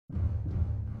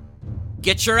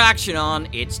Get your action on.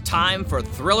 It's time for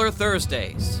Thriller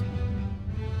Thursdays.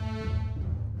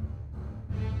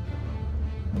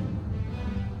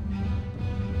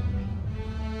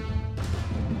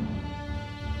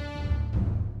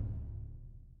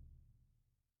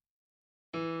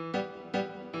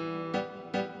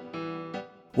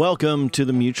 Welcome to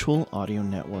the Mutual Audio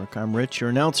Network. I'm Rich, your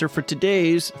announcer for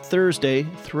today's Thursday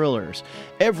Thrillers.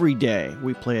 Every day,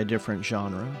 we play a different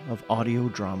genre of audio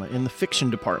drama in the fiction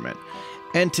department.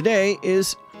 And today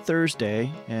is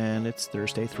Thursday, and it's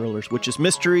Thursday Thrillers, which is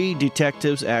mystery,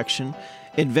 detectives, action,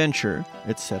 adventure,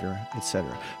 etc.,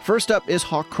 etc. First up is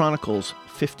Hawk Chronicles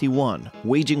 51,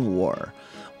 Waging War.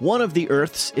 One of the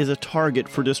Earths is a target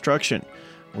for destruction.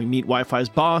 We meet Wi-Fi's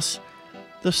boss,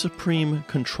 the Supreme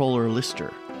Controller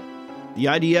Lister. The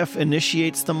IDF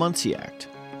initiates the Muncie Act.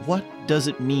 What does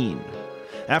it mean?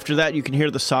 After that, you can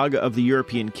hear the Saga of the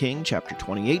European King, Chapter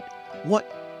 28.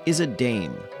 What is a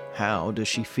dame? How does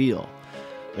she feel?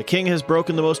 The king has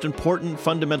broken the most important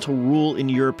fundamental rule in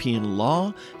European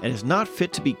law and is not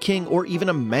fit to be king or even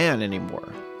a man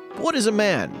anymore. What is a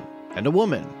man and a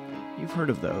woman? You've heard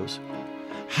of those.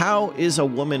 How is a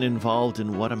woman involved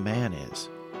in what a man is?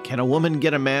 Can a woman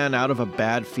get a man out of a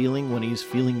bad feeling when he's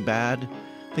feeling bad?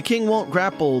 The king won't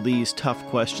grapple these tough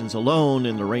questions alone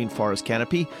in the rainforest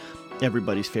canopy.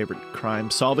 Everybody's favorite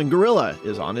crime-solving gorilla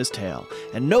is on his tail,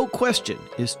 and no question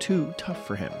is too tough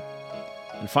for him.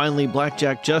 And finally,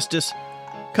 Blackjack Justice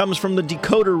comes from the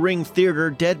Decoder Ring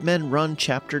Theater, Dead Men Run,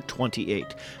 Chapter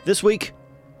 28. This week,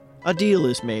 a deal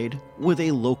is made with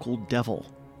a local devil.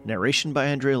 Narration by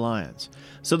Andrea Lyons.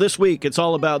 So this week, it's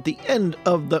all about the end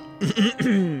of the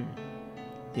end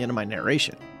of my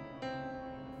narration.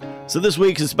 So this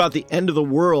week is about the end of the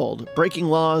world, breaking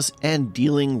laws, and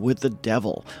dealing with the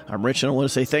devil. I'm Rich, and I want to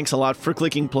say thanks a lot for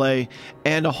clicking play,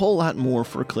 and a whole lot more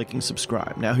for clicking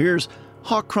subscribe. Now here's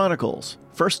Hawk Chronicles,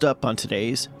 first up on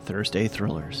today's Thursday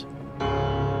Thrillers.